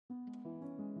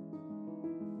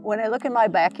When I look in my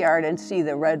backyard and see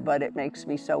the redbud, it makes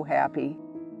me so happy.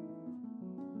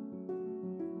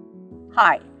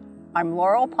 Hi, I'm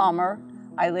Laurel Palmer.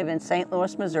 I live in St.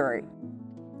 Louis, Missouri.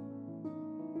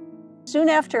 Soon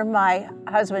after my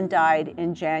husband died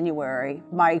in January,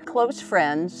 my close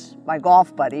friends, my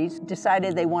golf buddies,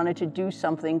 decided they wanted to do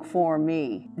something for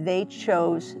me. They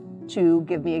chose to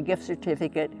give me a gift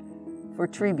certificate for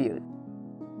Treebute.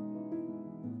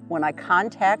 When I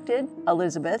contacted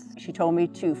Elizabeth, she told me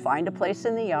to find a place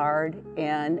in the yard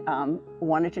and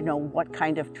wanted to know what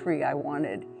kind of tree I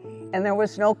wanted. And there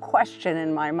was no question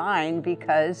in my mind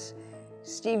because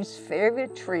Steve's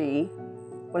favorite tree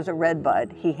was a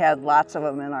redbud. He had lots of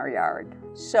them in our yard.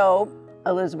 So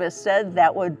Elizabeth said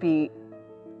that would be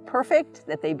perfect,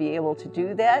 that they'd be able to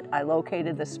do that. I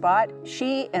located the spot.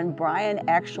 She and Brian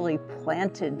actually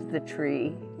planted the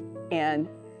tree, and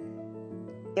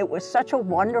it was such a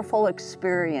wonderful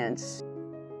experience.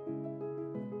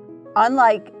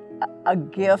 Unlike a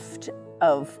gift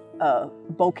of a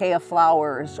bouquet of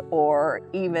flowers or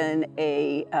even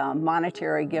a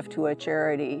monetary gift to a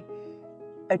charity,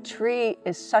 a tree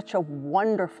is such a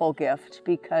wonderful gift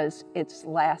because it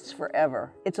lasts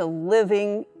forever. It's a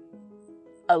living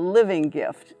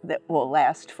gift that will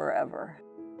last forever.